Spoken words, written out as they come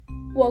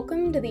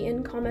Welcome to the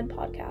In Common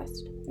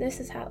podcast. This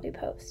is Hatley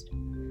Post.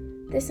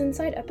 This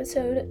Insight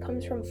episode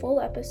comes from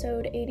full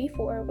episode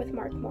 84 with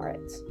Mark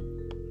Moritz.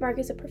 Mark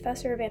is a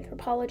professor of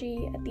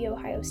anthropology at The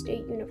Ohio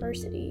State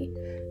University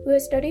who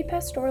has studied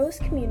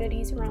pastoralist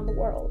communities around the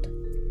world.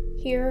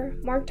 Here,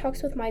 Mark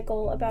talks with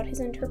Michael about his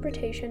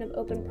interpretation of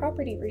open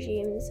property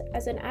regimes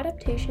as an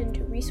adaptation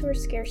to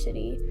resource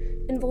scarcity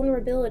and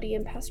vulnerability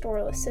in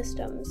pastoralist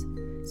systems,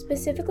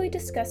 specifically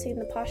discussing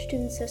the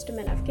Pashtun system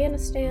in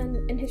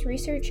Afghanistan and his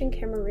research in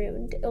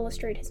Cameroon to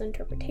illustrate his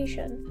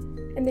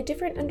interpretation, and the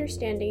different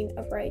understanding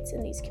of rights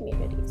in these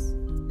communities.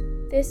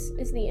 This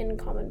is the In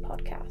Common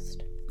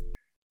podcast.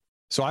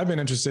 So I've been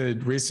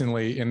interested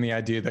recently in the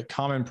idea that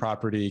common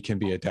property can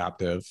be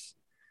adaptive.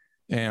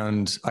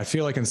 And I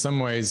feel like in some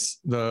ways,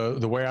 the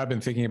way I've been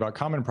thinking about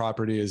common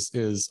property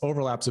is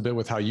overlaps a bit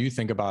with how you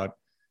think about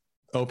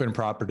open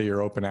property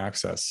or open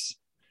access.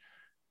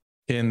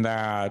 In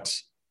that,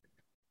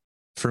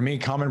 for me,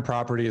 common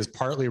property is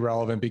partly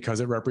relevant because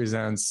it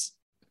represents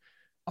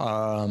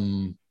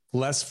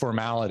less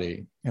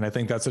formality. And I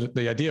think that's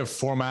the idea of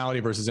formality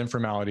versus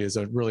informality is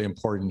really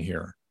important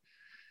here.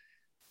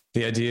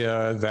 The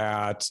idea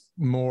that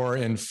more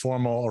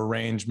informal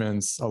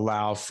arrangements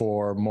allow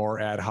for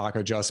more ad hoc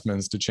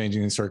adjustments to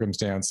changing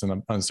circumstance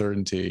and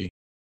uncertainty.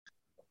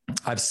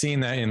 I've seen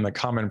that in the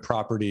common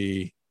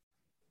property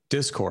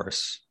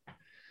discourse,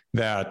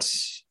 that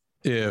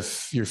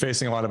if you're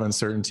facing a lot of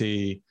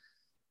uncertainty,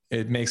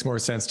 it makes more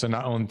sense to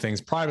not own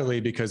things privately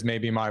because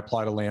maybe my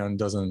plot of land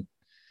doesn't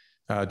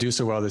do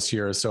so well this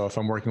year. So if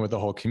I'm working with the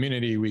whole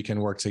community, we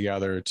can work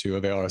together to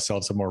avail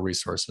ourselves of more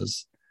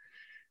resources.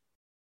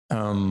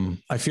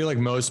 I feel like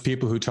most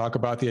people who talk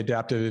about the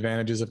adaptive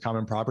advantages of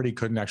common property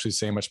couldn't actually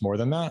say much more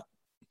than that.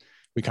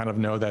 We kind of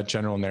know that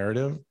general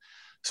narrative.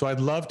 So I'd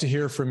love to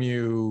hear from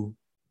you,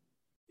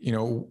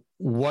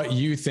 what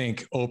you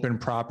think open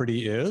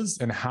property is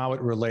and how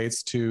it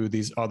relates to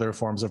these other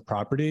forms of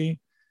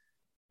property,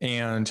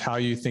 and how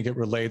you think it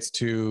relates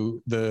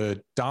to the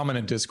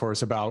dominant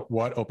discourse about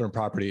what open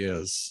property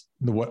is,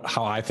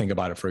 how I think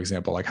about it, for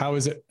example. Like, how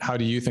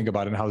do you think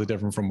about it, and how is it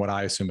different from what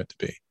I assume it to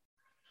be?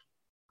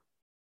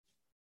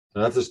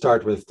 I have to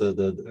start with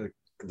the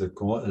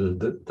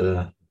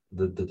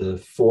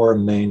four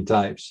main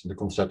types, the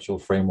conceptual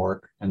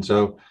framework. And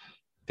so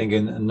I think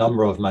in a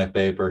number of my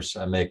papers,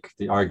 I make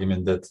the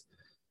argument that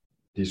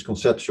these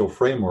conceptual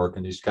framework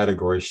and these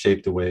categories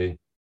shape the way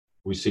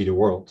we see the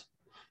world.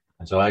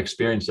 And so I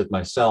experienced it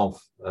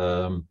myself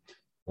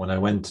when I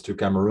went to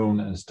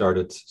Cameroon and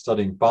started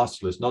studying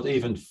pastoralists.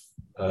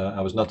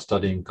 I was not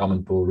studying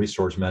common pool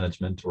resource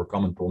management or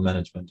common pool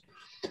management.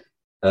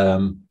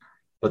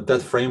 But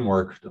that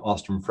framework, the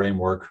Ostrom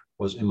framework,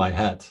 was in my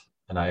head.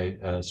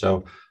 And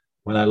so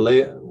when at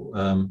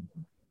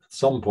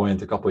some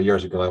point a couple of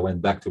years ago, I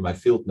went back to my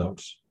field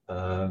notes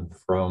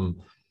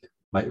from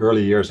my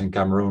early years in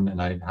Cameroon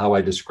and how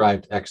I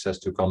described access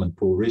to common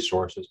pool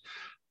resources.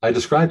 I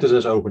described it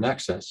as open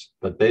access,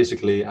 but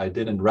basically I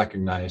didn't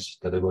recognize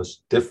that it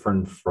was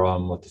different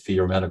from what the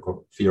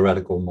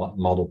theoretical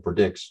model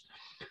predicts.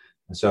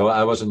 And so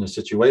I was in a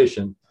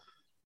situation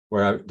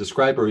where I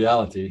describe a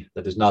reality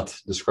that is not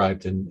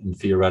described in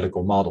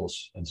theoretical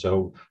models. And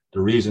so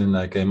the reason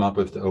I came up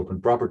with the open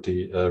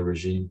property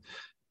regime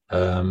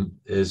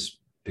is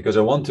because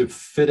I want to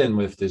fit in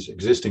with this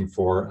existing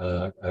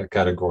four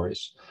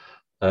categories.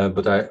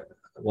 But I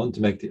want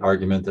to make the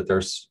argument that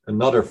there's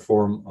another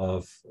form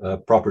of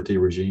property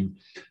regime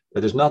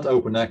that is not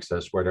open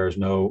access, where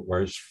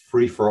it's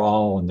free for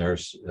all, and or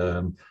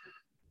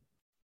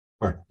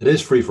it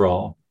is free for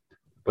all,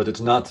 but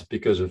it's not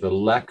because of a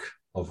lack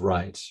of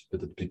rights,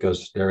 but it's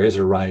because there is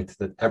a right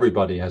that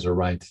everybody has a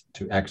right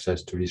to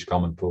access to these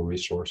common pool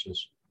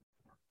resources.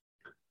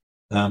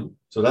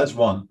 So that's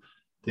one.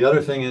 The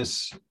other thing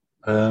is,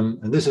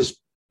 and this is,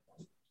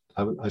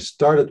 I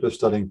started with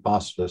studying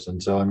pastoralists,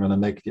 and so I'm going to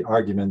make the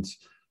argument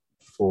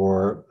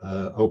for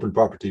open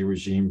property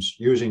regimes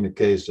using the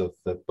case of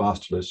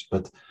pastoralists.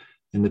 But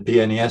in the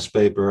PNES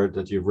paper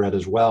that you've read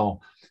as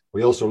well,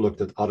 we also looked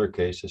at other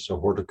cases, so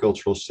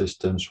horticultural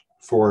systems,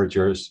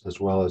 foragers, as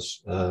well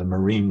as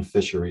marine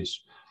fisheries.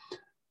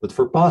 But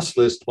for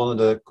pastoralists, one of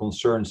the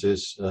concerns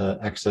is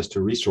access to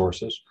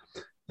resources.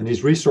 And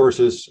these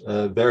resources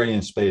vary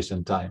in space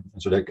and time.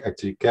 And so they're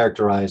actually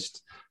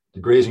characterized, the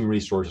grazing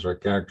resources are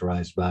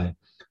characterized by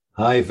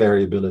high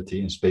variability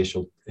in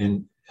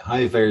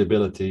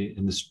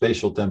the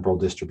spatial temporal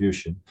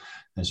distribution.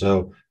 And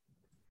so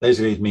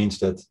basically it means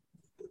that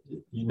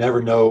you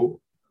never know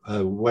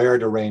where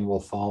the rain will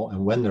fall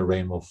and when the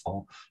rain will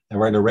fall, and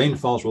where the rain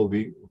falls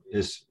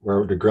is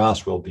where the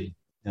grass will be.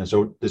 And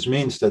so this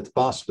means that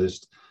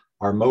pastoralists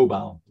are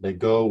mobile. They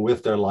go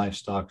with their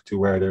livestock to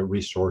where their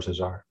resources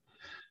are.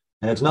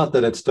 And it's not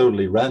that it's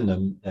totally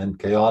random and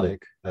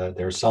chaotic.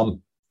 There's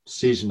some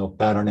seasonal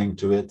patterning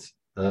to it,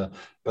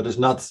 but it's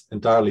not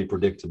entirely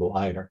predictable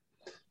either.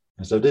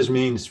 And so this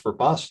means for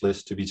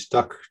pastoralists to be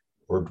stuck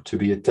or to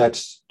be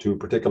attached to a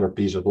particular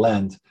piece of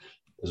land,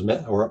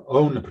 or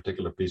own a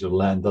particular piece of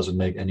land doesn't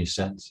make any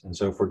sense. And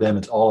so for them,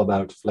 it's all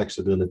about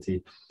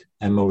flexibility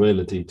and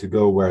mobility to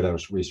go where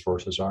those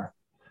resources are.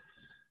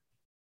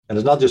 And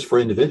it's not just for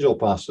individual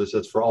pastoralists,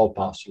 it's for all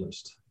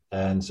pastoralists.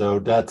 And so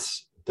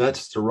that's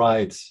the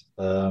right,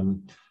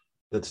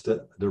 that's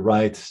the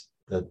right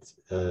that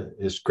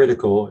is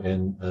critical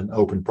in an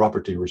open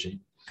property regime.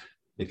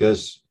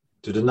 Because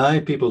to deny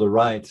people the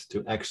right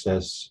to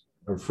access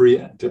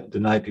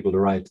deny people the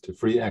right to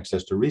free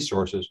access to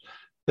resources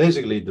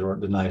basically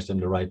denies them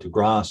the right to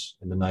grass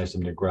and denies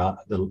them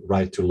the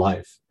right to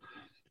life.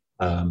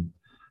 And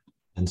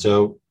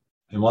so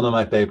in one of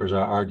my papers,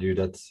 I argue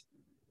that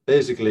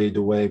basically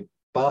the way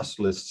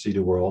pastoralists see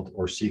the world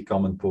or see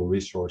common pool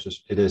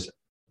resources,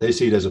 they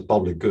see it as a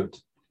public good.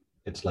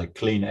 It's like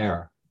clean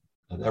air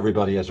that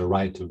everybody has a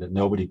right to, that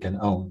nobody can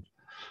own.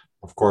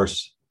 Of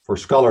course, for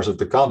scholars of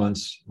the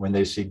commons, when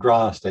they see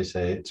grass, they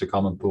say it's a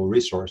common pool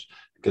resource,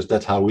 because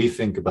that's how we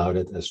think about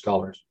it as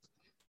scholars.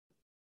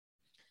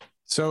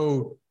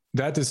 So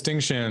that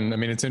distinction, I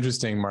mean, it's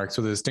interesting, Mark.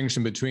 So the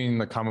distinction between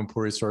the common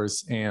pool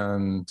resource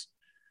and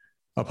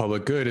a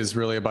public good is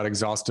really about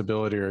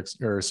exhaustibility or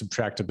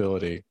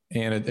subtractability.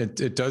 And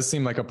it does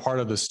seem like a part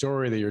of the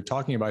story that you're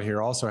talking about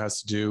here also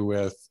has to do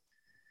with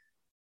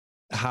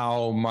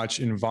how much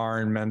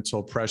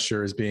environmental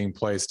pressure is being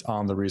placed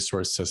on the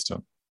resource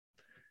system.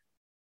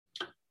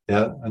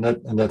 Yeah,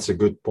 and that's a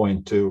good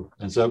point too.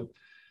 And so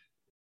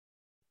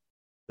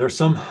there's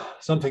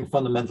something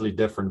fundamentally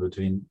different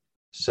between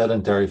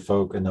sedentary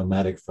folk and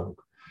nomadic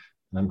folk.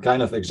 And I'm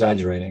kind of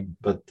exaggerating,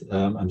 but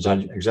I'm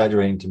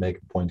exaggerating to make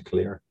a point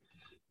clear.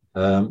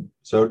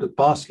 So the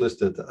pastoralists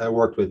that I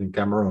worked with in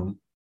Cameroon,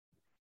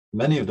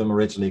 many of them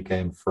originally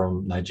came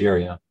from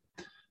Nigeria.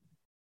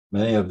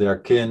 Many of their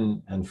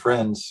kin and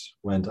friends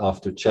went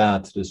off to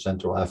Chad, to the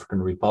Central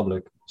African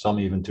Republic, some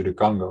even to the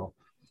Congo.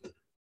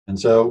 And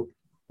so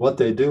what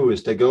they do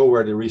is they go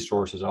where the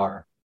resources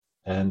are.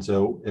 And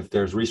so if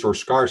there's resource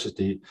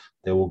scarcity,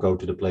 they will go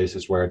to the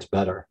places where it's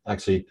better.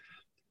 Actually,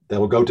 they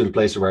will go to the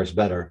places where it's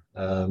better,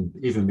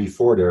 even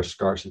before there's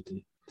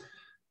scarcity.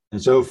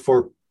 And so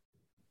for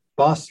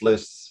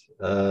pastoralists,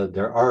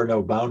 there are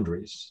no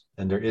boundaries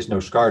and there is no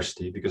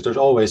scarcity, because there's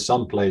always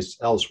some place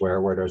elsewhere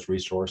where there's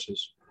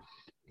resources.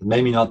 It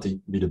may not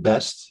be the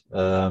best,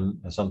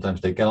 and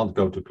sometimes they cannot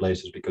go to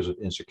places because of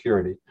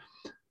insecurity.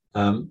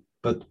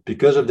 But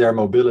because of their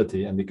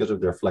mobility and because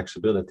of their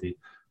flexibility,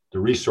 the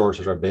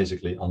resources are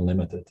basically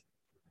unlimited.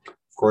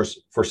 Of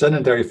course, for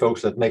sedentary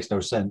folks, that makes no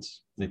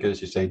sense,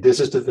 because you say, this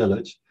is the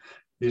village,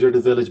 these are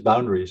the village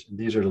boundaries, and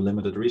these are the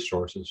limited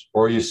resources.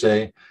 Or you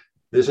say,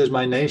 this is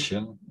my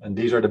nation, and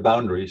these are the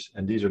boundaries,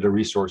 and these are the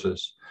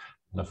resources.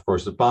 And of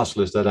course, the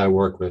pastoralists that I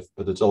work with,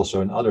 but it's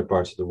also in other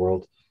parts of the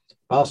world,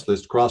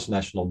 pastoralists cross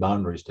national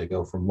boundaries. They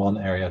go from one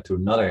area to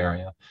another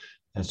area.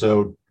 And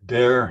so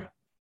their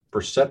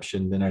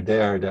perception and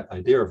their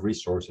idea of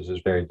resources is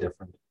very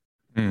different.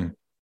 Mm.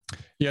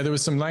 Yeah, there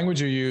was some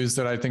language you used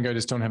that I think I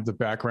just don't have the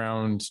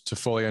background to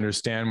fully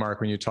understand,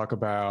 Mark, when you talk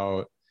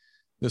about,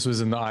 this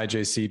was in the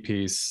IJC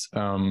piece,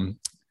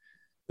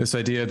 this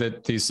idea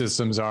that these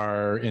systems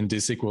are in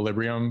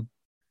disequilibrium,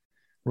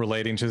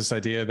 relating to this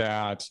idea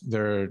that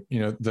they're,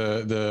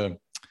 the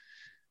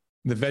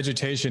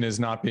vegetation is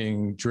not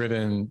being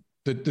driven.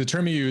 The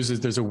term you use is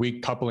there's a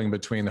weak coupling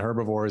between the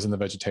herbivores and the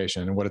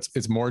vegetation, and what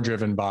it's more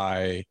driven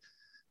by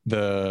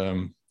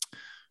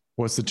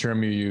what's the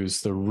term you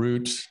use? The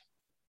root.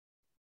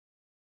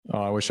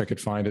 Oh, I wish I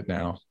could find it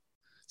now.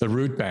 The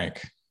root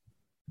bank.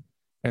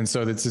 And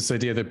so it's this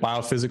idea that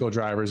biophysical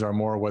drivers are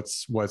more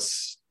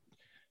what's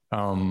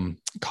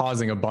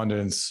causing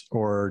abundance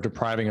or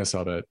depriving us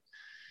of it.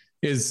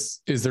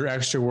 Is there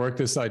extra work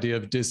this idea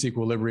of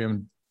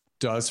disequilibrium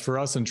does for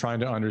us in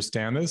trying to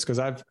understand this? Because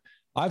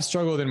I've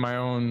struggled in my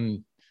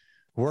own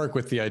work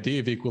with the idea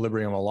of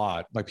equilibrium a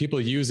lot. Like,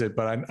 people use it,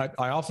 but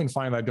I often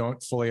find I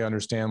don't fully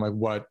understand like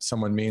what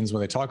someone means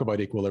when they talk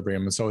about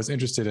equilibrium. And so I was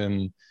interested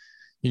in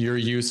your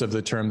use of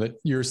the term that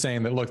you're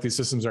saying that, look, these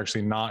systems are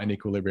actually not in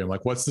equilibrium.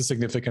 Like, what's the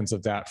significance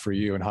of that for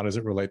you, and how does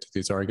it relate to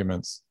these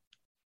arguments?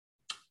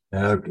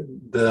 A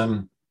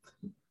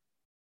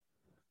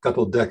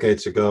couple of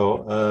decades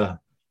ago,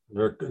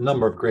 there were a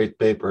number of great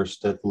papers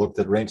that looked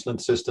at rangeland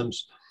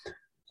systems,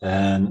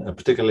 and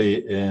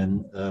particularly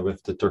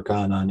with the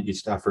Turkana in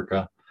East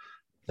Africa.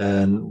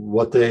 And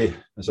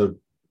so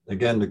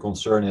again, the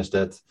concern is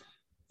that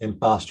in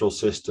pastoral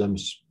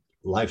systems,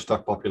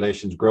 livestock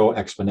populations grow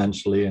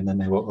exponentially, and then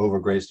they will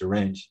overgraze the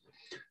range.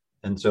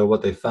 And so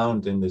what they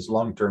found in this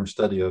long-term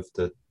study of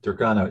the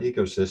Turkana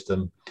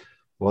ecosystem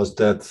was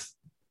that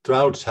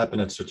droughts happen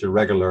at such a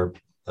regular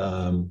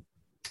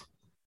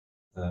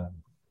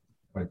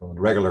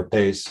regular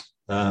pace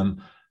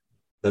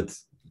that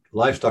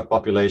livestock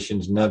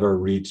populations never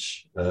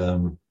reach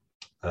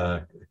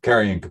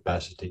carrying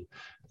capacity.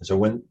 And so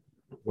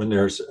when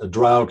there's a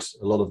drought,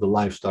 a lot of the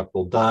livestock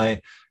will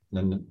die,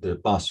 and then the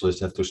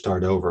pastoralists have to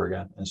start over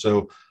again. And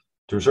so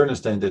to a certain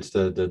extent, it's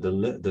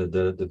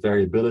the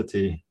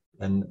variability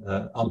and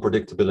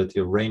unpredictability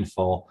of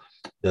rainfall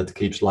that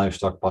keeps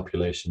livestock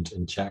populations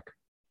in check.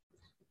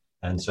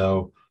 And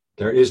so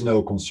there is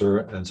no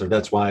concern. And so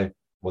that's why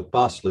what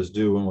pastoralists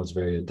do and what's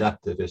very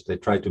adaptive is they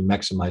try to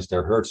maximize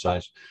their herd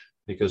size,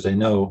 because they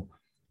know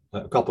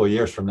a couple of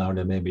years from now,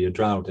 there may be a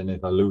drought. And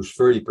if I lose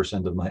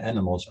 30% of my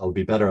animals, I'll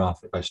be better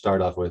off if I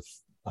start off with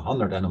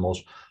 100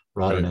 animals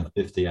rather than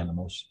 50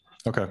 animals.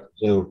 Okay.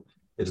 So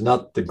it's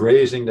not the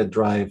grazing that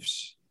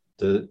drives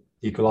the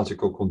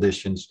ecological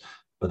conditions,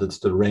 but it's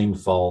the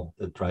rainfall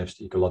that drives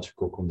the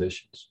ecological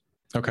conditions.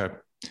 Okay.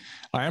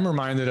 I am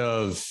reminded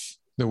of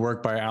the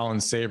work by Alan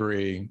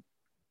Savory,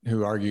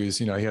 who argues,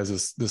 he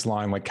has this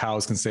line like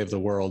cows can save the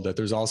world, that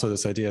there's also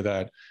this idea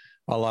that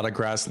a lot of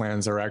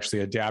grasslands are actually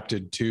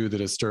adapted to the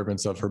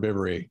disturbance of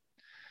herbivory.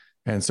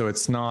 And so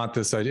it's not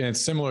this idea, and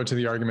it's similar to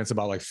the arguments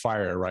about like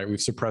fire, right?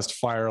 We've suppressed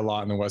fire a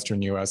lot in the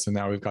Western US, and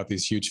now we've got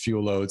these huge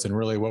fuel loads. And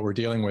really what we're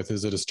dealing with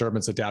is a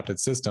disturbance adapted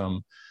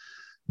system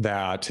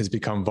that has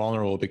become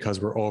vulnerable because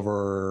we're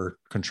over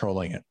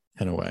controlling it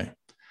in a way.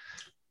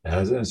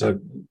 And so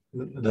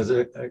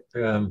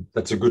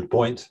that's a good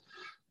point.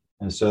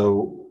 And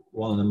so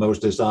one of the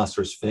most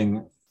disastrous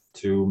thing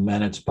to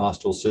manage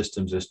pastoral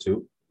systems is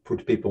to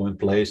put people in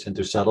place and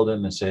to settle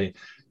them and say,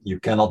 you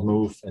cannot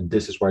move, and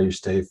this is where you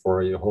stay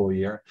for a whole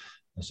year.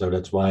 And so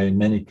that's why in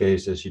many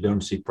cases you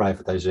don't see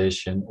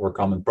privatization or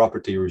common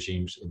property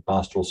regimes in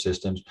pastoral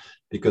systems,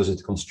 because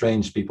it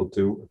constrains people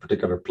to a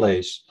particular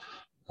place.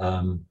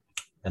 And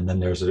then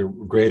there's a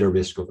greater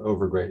risk of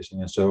overgrazing.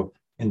 And so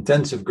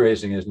intensive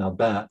grazing is not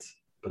bad,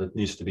 but it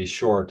needs to be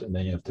short, and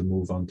then you have to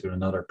move on to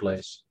another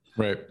place.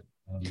 Right.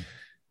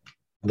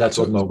 That's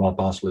what mobile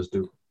pastoralists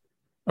do.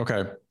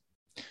 Okay.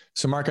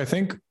 So Mark, I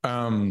think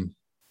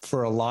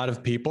for a lot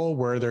of people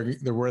where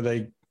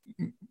they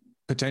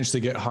potentially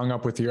get hung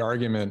up with your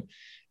argument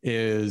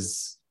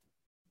is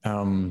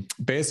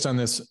based on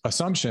this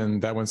assumption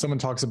that when someone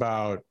talks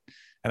about,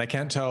 and I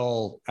can't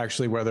tell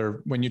actually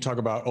whether when you talk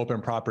about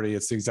open property,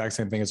 it's the exact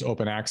same thing as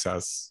open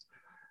access.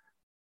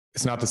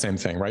 It's not the same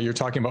thing, right? You're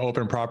talking about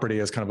open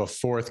property as kind of a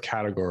fourth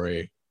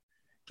category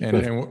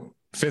and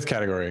fifth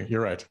category.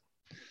 You're right.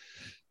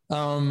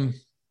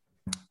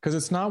 Because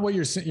it's not what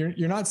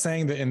you're not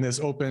saying that in this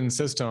open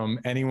system,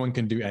 anyone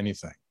can do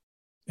anything.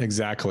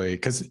 Exactly.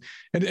 Because,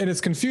 and it's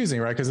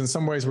confusing, right? Because in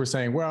some ways we're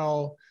saying,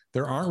 well,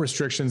 there aren't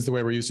restrictions the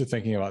way we're used to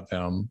thinking about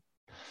them.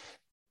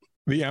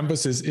 The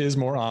emphasis is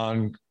more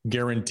on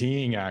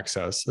guaranteeing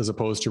access as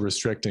opposed to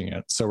restricting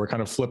it. So we're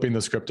kind of flipping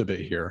the script a bit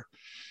here.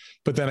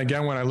 But then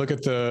again, when I look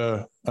at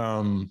the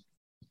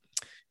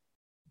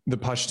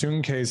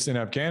Pashtun case in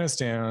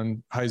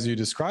Afghanistan, as you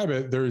describe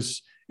it,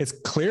 it's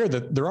clear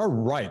that there are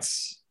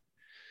rights,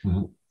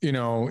 and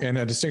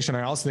a distinction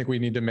I also think we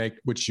need to make,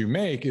 which you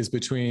make, is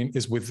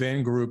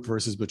within group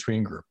versus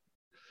between group,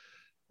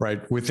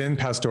 right? Within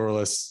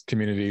pastoralist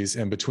communities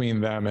and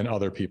between them and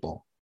other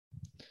people.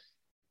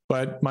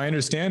 But my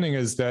understanding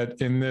is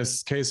that in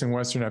this case in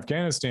Western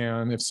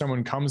Afghanistan, if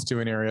someone comes to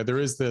an area, there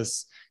is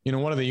this,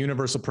 one of the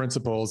universal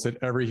principles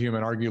that every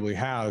human arguably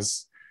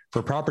has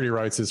for property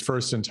rights is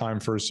first in time,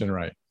 first in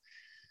right,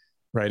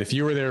 right? If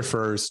you were there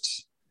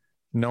first,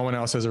 no one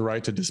else has a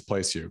right to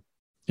displace you.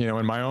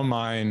 In my own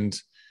mind,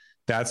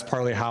 that's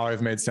partly how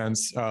I've made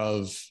sense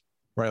of,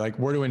 right, like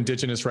where do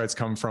indigenous rights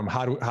come from?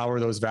 How are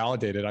those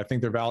validated? I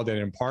think they're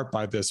validated in part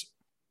by this,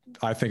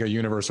 I think, a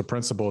universal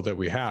principle that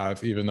we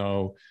have, even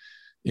though,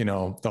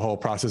 the whole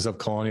process of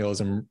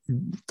colonialism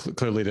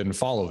clearly didn't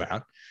follow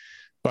that.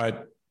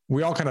 But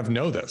we all kind of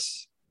know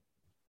this.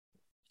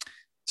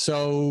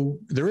 So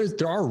there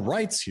are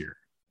rights here.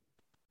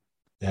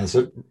 Yeah,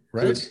 so,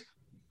 right.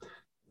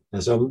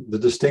 And so the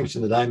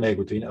distinction that I make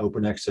between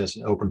open access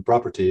and open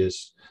property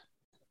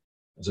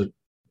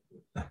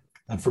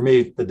and for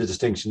me, the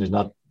distinction is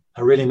not,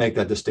 I really make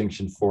that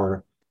distinction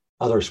for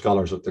other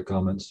scholars of the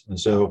commons. And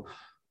so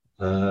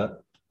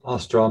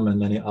Ostrom and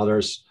many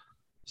others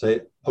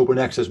say open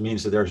access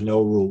means that there's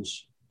no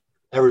rules.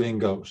 Everything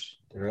goes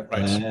there,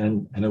 right.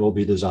 and it will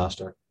be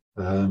disaster.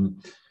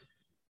 And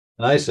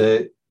I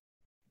say,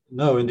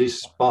 no, in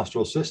these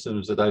pastoral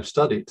systems that I've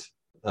studied,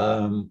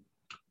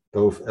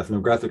 both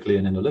ethnographically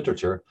and in the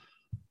literature,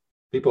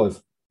 people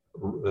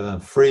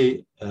have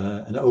free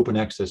and open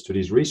access to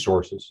these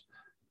resources.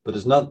 But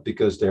it's not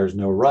because there's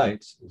no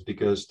right, it's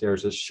because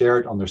there's a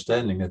shared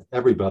understanding that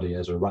everybody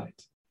has a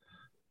right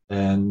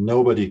and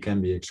nobody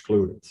can be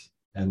excluded.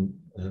 And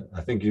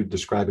I think you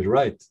describe it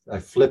right. I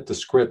flipped the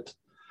script.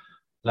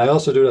 And I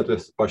also do that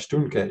with the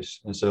Pashtun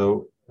case. And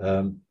so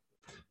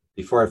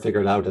before I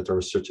figured out that there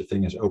was such a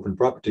thing as open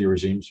property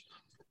regimes,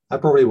 I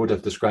probably would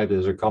have described it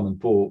as a common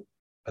pool,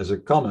 as a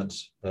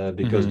commons,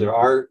 because there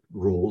are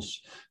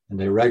rules and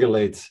they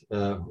regulate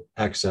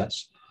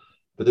access.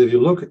 But if you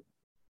look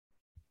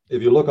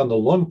on the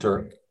long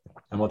term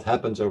and what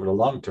happens over the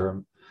long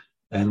term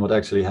and what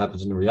actually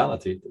happens in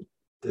reality,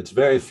 it's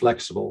very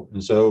flexible.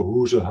 And so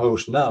who's a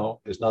host now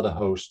is not a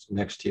host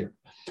next year.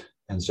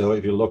 And so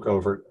if you look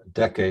over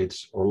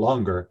decades or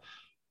longer,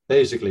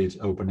 basically it's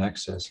open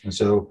access. And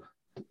so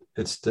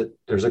it's a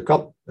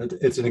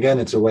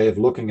way of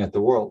looking at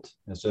the world.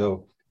 And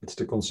so it's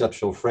the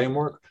conceptual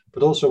framework,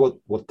 but also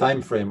what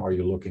time frame are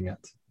you looking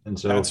at? And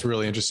so that's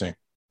really interesting.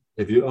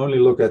 If you only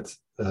look at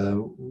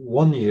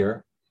 1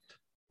 year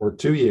or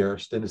 2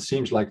 years, then it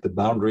seems like the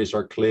boundaries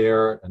are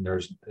clear and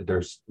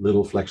there's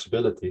little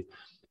flexibility.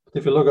 But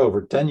if you look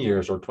over 10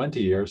 years or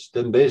 20 years,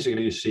 then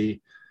basically you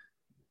see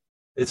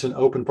it's an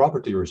open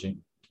property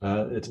regime.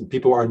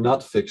 People are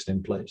not fixed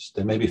in place.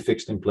 They may be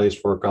fixed in place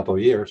for a couple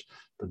of years,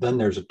 but then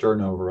there's a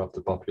turnover of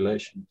the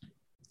population.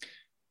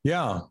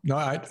 Yeah, no,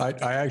 I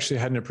actually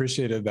hadn't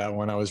appreciated that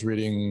when I was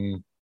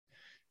reading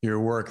your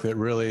work, that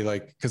really,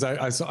 like, because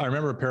I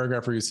remember a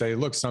paragraph where you say,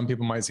 look, some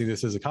people might see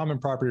this as a common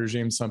property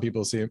regime, some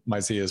people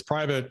might see it as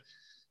private,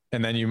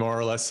 and then you more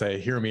or less say,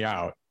 hear me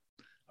out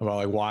about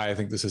like why I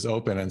think this is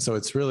open. And so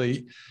it's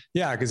really,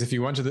 yeah, because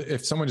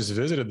if someone just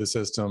visited the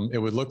system, it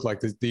would look like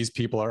these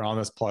people are on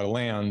this plot of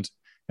land,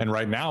 and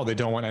right now they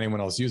don't want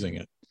anyone else using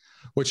it,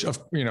 which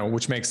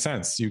makes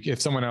sense. If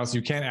someone else,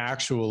 you can't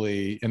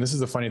actually, and this is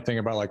the funny thing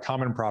about like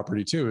common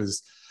property too,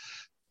 is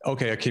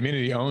okay, a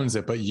community owns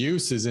it, but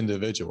use is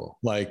individual.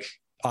 Like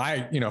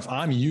if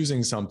I'm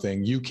using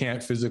something, you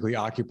can't physically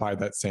occupy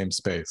that same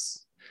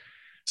space.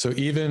 So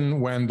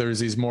even when there's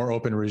these more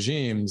open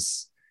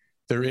regimes,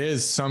 there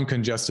is some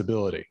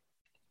congestibility.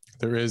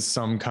 There is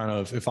some kind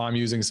of, if I'm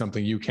using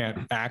something, you can't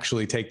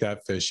actually take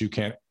that fish. You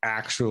can't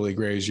actually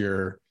graze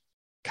your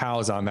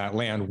cows on that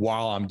land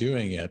while I'm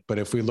doing it. But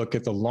if we look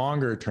at the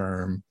longer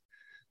term,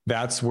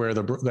 that's where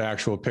the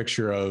actual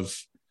picture of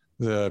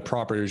the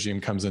property regime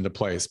comes into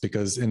place,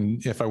 because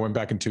if I went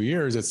back in 2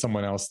 years, it's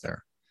someone else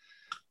there,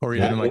 or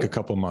even like a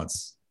couple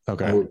months.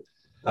 Okay.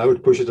 I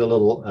would push it a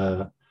little.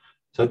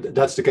 So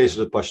that's the case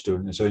of the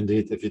Pashtun. And so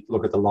indeed, if you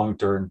look at the long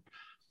term,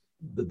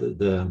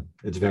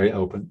 it's very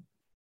open.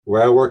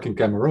 Where I work in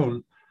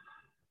Cameroon,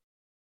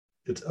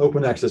 it's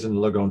open access in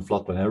the Lagone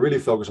floodplain. I really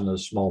focus on a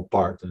small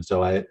part. And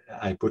so I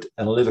put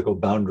analytical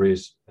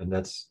boundaries, and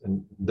that's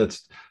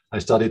I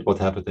studied what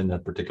happened in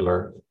that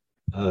particular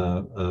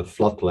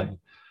floodplain.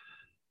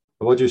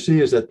 But what you see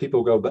is that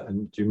people go back,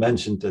 and you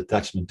mentioned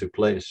attachment to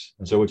place.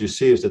 And so what you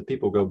see is that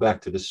people go back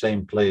to the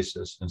same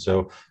places. And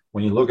so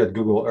when you look at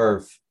Google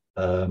Earth,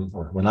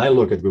 or when I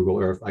look at Google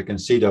Earth, I can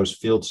see those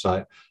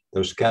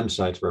those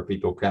campsites where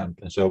people camp.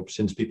 And so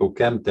since people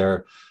camp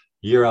there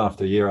year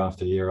after year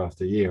after year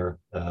after year,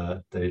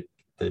 they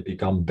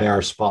become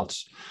bare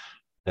spots.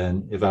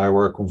 And if I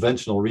were a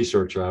conventional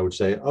researcher, I would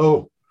say,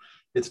 oh,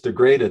 it's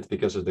degraded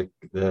because of the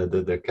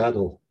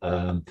cattle.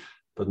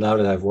 But now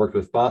that I've worked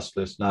with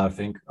pastoralists, now I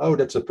think, oh,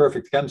 that's a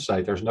perfect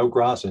campsite. There's no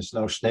grass, and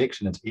no snakes,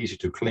 and it's easy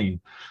to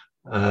clean.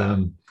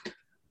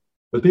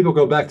 But people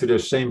go back to their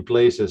same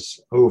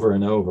places over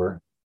and over,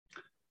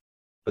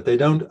 but they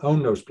don't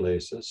own those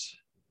places,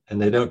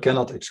 and they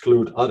cannot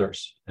exclude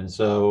others. And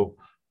so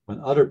when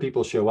other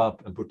people show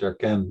up and put their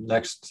camp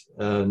next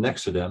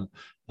to them,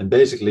 and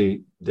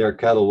basically their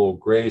cattle will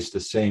graze the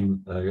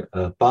same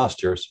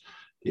pastures,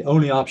 the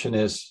only option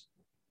is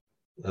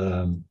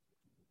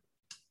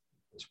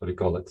what do you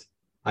call it?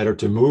 Either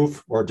to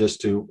move or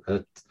just to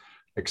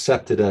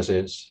accept it as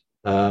is.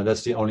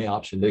 That's the only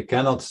option. They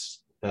cannot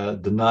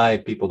deny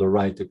people the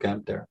right to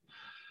camp there.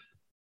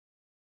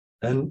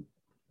 And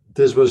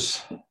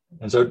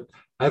so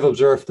I've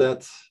observed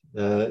that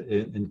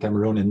in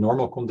Cameroon in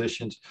normal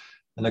conditions.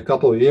 And a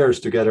couple of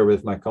years together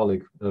with my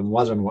colleague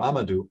Mwazamu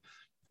Amadou,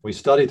 we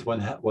studied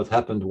what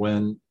happened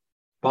when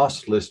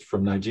pastoralists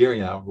from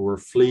Nigeria who were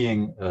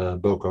fleeing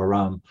Boko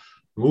Haram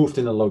moved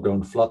in a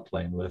Lagone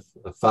floodplain with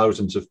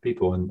thousands of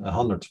people and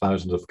hundreds of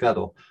thousands of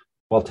cattle.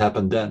 What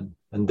happened then?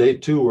 And they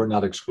too were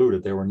not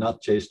excluded. They were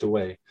not chased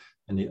away.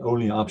 And the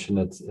only option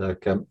that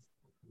the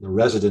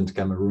resident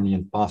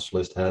Cameroonian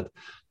pastoralist had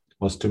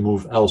was to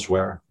move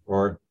elsewhere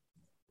or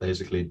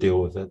basically deal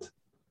with it.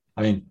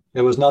 I mean,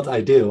 it was not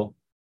ideal,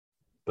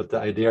 but the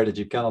idea that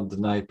you cannot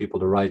deny people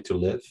the right to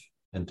live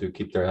and to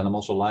keep their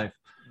animals alive,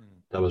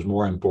 that was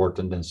more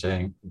important than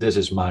saying, this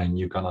is mine,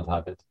 you cannot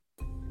have it.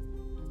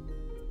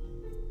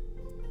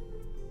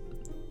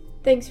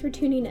 Thanks for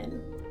tuning in.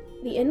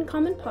 The In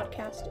Common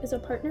podcast is a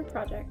partner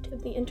project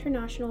of the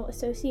International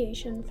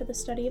Association for the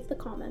Study of the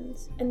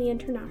Commons and the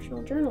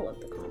International Journal of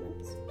the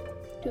Commons.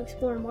 To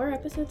explore more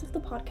episodes of the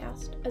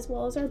podcast, as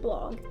well as our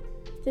blog,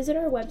 visit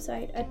our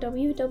website at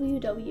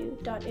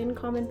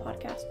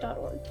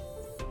www.incommonpodcast.org.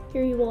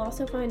 Here you will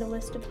also find a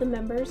list of the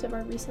members of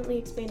our recently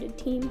expanded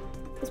team,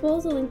 as well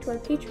as a link to our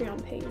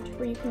Patreon page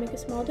where you can make a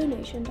small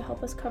donation to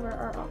help us cover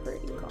our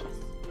operating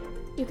costs.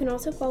 You can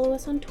also follow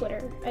us on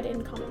Twitter at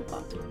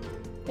InCommonPod.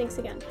 Thanks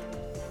again.